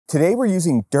Today we're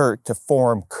using dirt to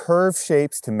form curved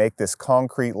shapes to make this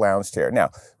concrete lounge chair. Now,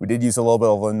 we did use a little bit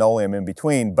of linoleum in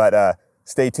between, but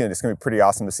stay tuned. It's going to be pretty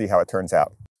awesome to see how it turns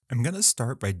out. I'm going to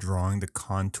start by drawing the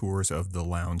contours of the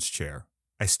lounge chair.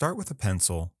 I start with a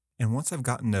pencil, and once I've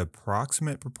gotten the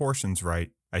approximate proportions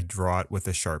right, I draw it with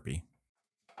a Sharpie.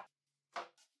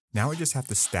 Now I just have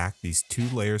to stack these 2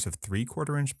 layers of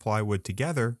 3/4 inch plywood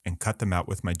together and cut them out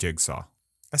with my jigsaw.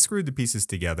 I screwed the pieces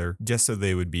together just so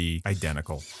they would be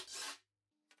identical.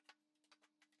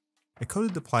 I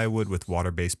coated the plywood with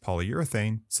water-based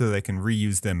polyurethane so that I can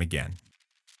reuse them again.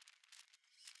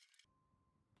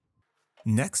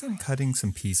 Next, I'm cutting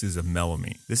some pieces of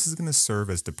melamine. This is going to serve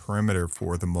as the perimeter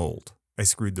for the mold. I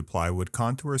screwed the plywood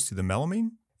contours to the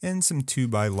melamine and some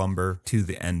 2x lumber to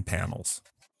the end panels.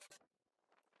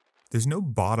 There's no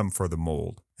bottom for the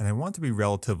mold, and I want to be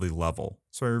relatively level,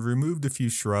 so I removed a few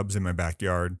shrubs in my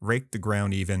backyard, raked the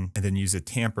ground even, and then used a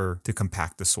tamper to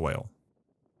compact the soil.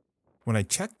 When I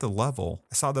checked the level,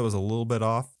 I saw that was a little bit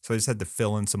off, so I just had to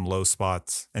fill in some low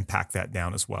spots and pack that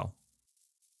down as well.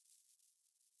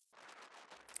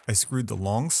 I screwed the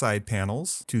long side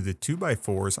panels to the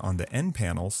 2x4s on the end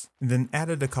panels, and then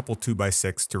added a couple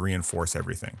 2x6 to reinforce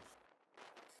everything.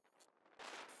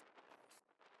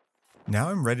 Now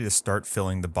I'm ready to start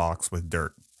filling the box with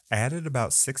dirt. I added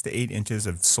about 6 to 8 inches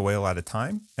of soil at a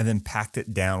time, and then packed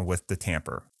it down with the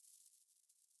tamper.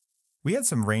 We had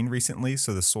some rain recently,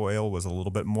 so the soil was a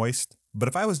little bit moist, but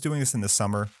if I was doing this in the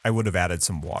summer, I would have added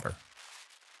some water.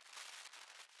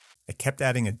 I kept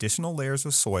adding additional layers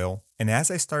of soil, and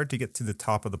as I started to get to the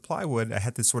top of the plywood, I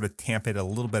had to sort of tamp it a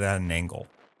little bit at an angle.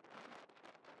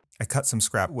 I cut some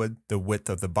scrap wood the width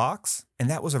of the box, and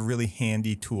that was a really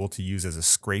handy tool to use as a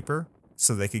scraper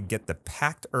so they could get the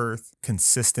packed earth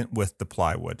consistent with the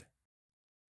plywood.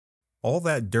 All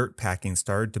that dirt packing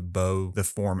started to bow the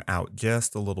form out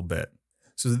just a little bit,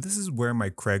 so this is where my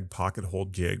Kreg pocket hole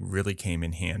jig really came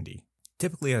in handy.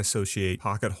 Typically I associate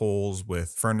pocket holes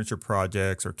with furniture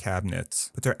projects or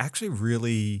cabinets, but they're actually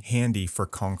really handy for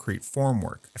concrete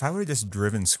formwork. If I would have just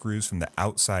driven screws from the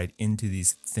outside into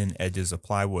these thin edges of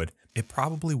plywood, it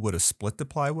probably would have split the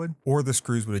plywood, or the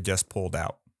screws would have just pulled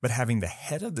out. But having the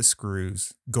head of the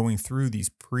screws going through these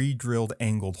pre-drilled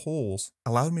angled holes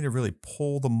allowed me to really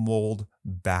pull the mold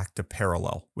back to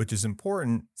parallel, which is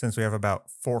important since we have about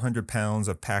 400 pounds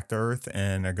of packed earth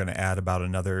and are going to add about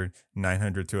another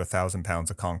 900 to 1,000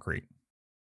 pounds of concrete.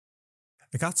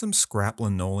 I got some scrap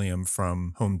linoleum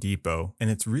from Home Depot, and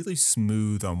it's really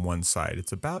smooth on one side.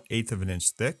 It's about 1/8 of an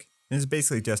inch thick, and it's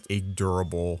basically just a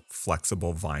durable,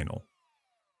 flexible vinyl.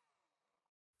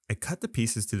 I cut the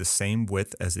pieces to the same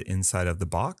width as the inside of the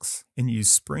box and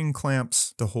used spring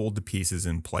clamps to hold the pieces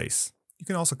in place. You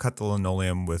can also cut the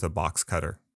linoleum with a box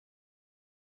cutter.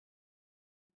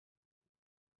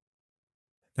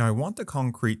 Now I want the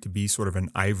concrete to be sort of an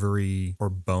ivory or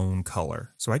bone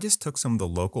color, so I just took some of the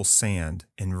local sand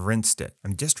and rinsed it.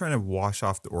 I'm just trying to wash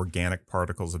off the organic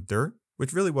particles of dirt,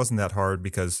 which really wasn't that hard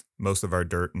because most of our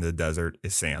dirt in the desert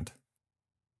is sand.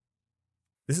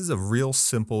 This is a real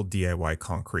simple DIY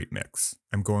concrete mix.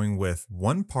 I'm going with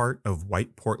 1 part of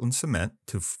white Portland cement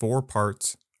to 4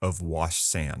 parts of washed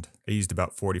sand. I used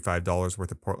about $45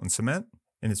 worth of Portland cement,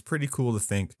 and it's pretty cool to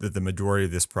think that the majority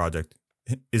of this project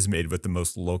is made with the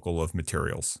most local of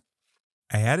materials.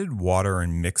 I added water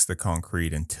and mixed the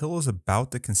concrete until it was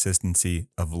about the consistency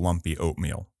of lumpy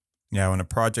oatmeal. Now, in a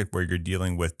project where you're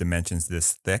dealing with dimensions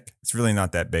this thick, it's really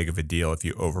not that big of a deal if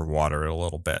you overwater it a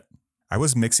little bit. I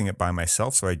was mixing it by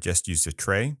myself, so I just used a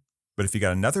tray, but if you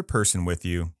got another person with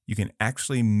you, you can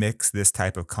actually mix this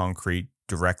type of concrete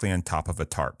directly on top of a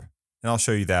tarp, and I'll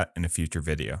show you that in a future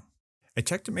video. I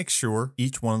checked to make sure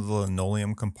each one of the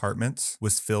linoleum compartments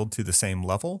was filled to the same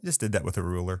level. I just did that with a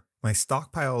ruler. My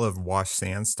stockpile of washed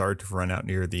sand started to run out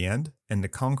near the end, and the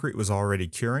concrete was already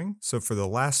curing, so for the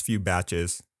last few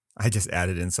batches, I just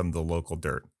added in some of the local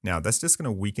dirt. Now, that's just going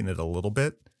to weaken it a little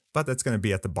bit, but that's going to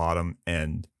be at the bottom,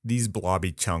 and these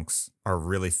blobby chunks are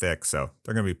really thick, so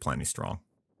they're going to be plenty strong.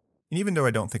 And even though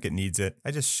I don't think it needs it,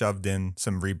 I just shoved in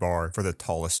some rebar for the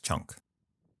tallest chunk.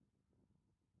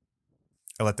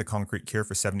 I let the concrete cure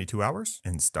for 72 hours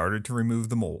and started to remove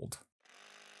the mold.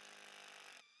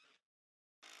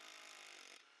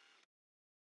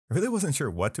 I really wasn't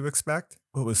sure what to expect,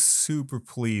 but was super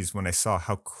pleased when I saw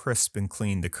how crisp and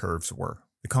clean the curves were.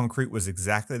 The concrete was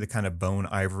exactly the kind of bone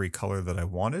ivory color that I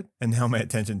wanted, and now my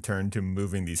attention turned to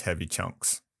moving these heavy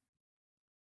chunks.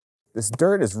 This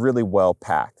dirt is really well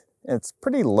packed. And it's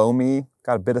pretty loamy,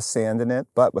 got a bit of sand in it,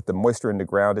 but with the moisture in the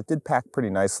ground, it did pack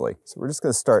pretty nicely. So we're just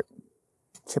going to start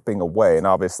chipping away, and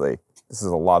obviously this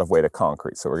is a lot of weight of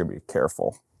concrete, so we're going to be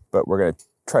careful. But we're going to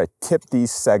try to tip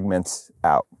these segments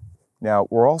out. Now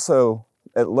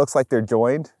it looks like they're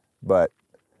joined, but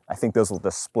I think those will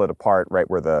just split apart right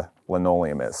where the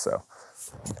linoleum is. So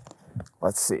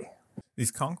let's see.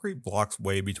 These concrete blocks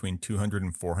weigh between 200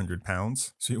 and 400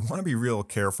 pounds, so you want to be real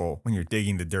careful when you're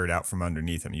digging the dirt out from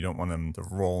underneath them. You don't want them to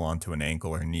roll onto an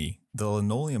ankle or knee. The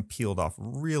linoleum peeled off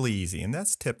really easy, and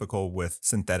that's typical with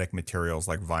synthetic materials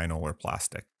like vinyl or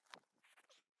plastic.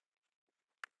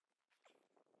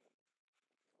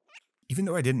 Even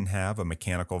though I didn't have a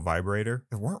mechanical vibrator,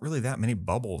 there weren't really that many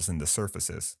bubbles in the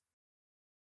surfaces.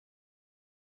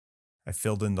 I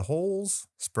filled in the holes,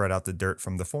 spread out the dirt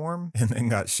from the form, and then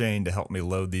got Shane to help me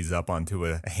load these up onto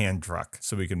a hand truck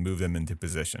so we can move them into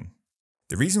position.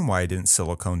 The reason why I didn't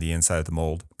silicone the inside of the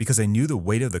mold, because I knew the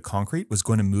weight of the concrete was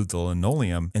going to move the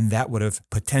linoleum, and that would have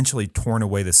potentially torn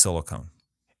away the silicone.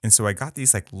 And so I got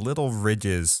these like little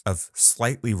ridges of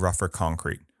slightly rougher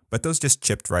concrete, but those just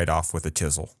chipped right off with a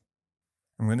chisel.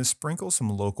 I'm going to sprinkle some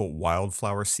local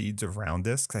wildflower seeds around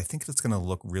this because I think it's going to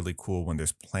look really cool when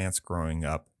there's plants growing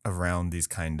up around these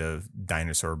kind of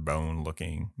dinosaur bone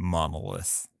looking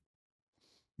monoliths.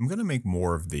 I'm going to make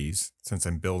more of these since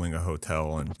I'm building a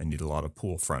hotel and I need a lot of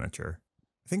pool furniture.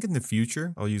 I think in the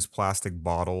future I'll use plastic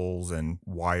bottles and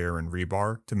wire and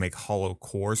rebar to make hollow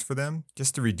cores for them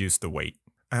just to reduce the weight.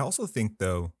 I also think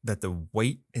though that the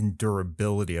weight and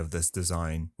durability of this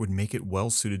design would make it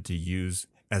well suited to use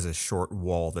as a short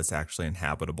wall that's actually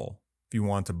inhabitable. If you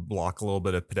want to block a little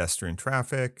bit of pedestrian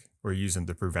traffic or use them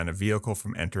to prevent a vehicle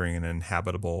from entering an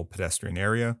inhabitable pedestrian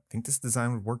area, I think this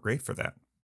design would work great for that.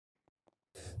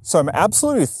 So I'm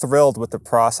absolutely thrilled with the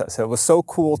process. It was so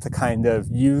cool to kind of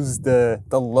use the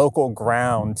local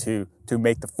ground to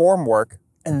make the form work,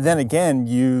 and then again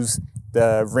use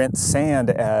the rinsed sand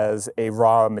as a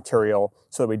raw material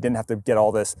so that we didn't have to get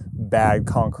all this bagged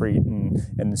concrete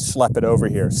and schlep it over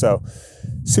here. So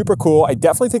super cool. I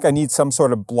definitely think I need some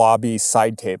sort of blobby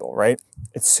side table, right?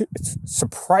 It's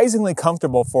surprisingly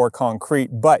comfortable for concrete,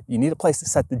 but you need a place to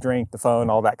set the drink, the phone,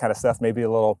 all that kind of stuff, maybe a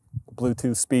little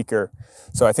Bluetooth speaker.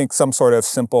 So I think some sort of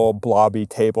simple blobby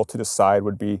table to the side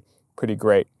would be pretty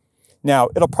great. Now,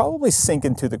 it'll probably sink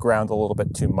into the ground a little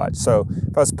bit too much. So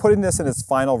if I was putting this in its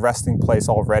final resting place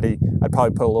already, I'd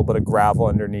probably put a little bit of gravel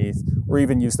underneath or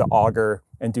even use the auger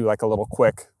and do like a little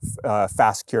quick,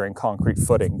 fast curing concrete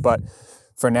footing. But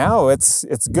for now, it's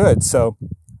good. So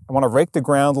I want to rake the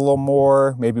ground a little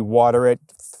more, maybe water it,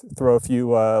 throw a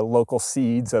few local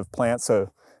seeds of plants.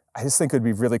 So I just think it would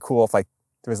be really cool if like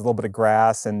there was a little bit of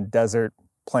grass and desert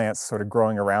plants sort of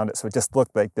growing around it. So it just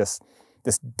looked like this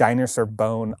dinosaur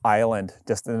bone island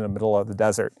just in the middle of the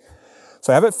desert.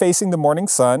 So I have it facing the morning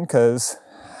sun because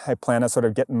I plan on sort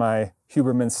of getting my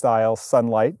Huberman style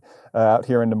sunlight out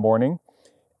here in the morning.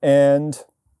 And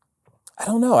I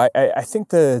don't know, I think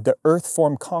the earth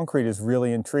formed concrete is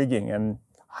really intriguing and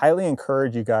highly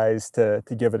encourage you guys to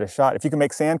give it a shot. If you can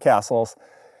make sandcastles,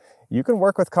 you can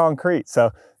work with concrete.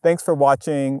 So thanks for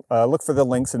watching. Look for the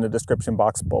links in the description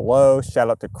box below. Shout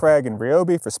out to Craig and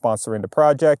Ryobi for sponsoring the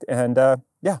project. And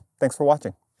yeah, thanks for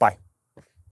watching.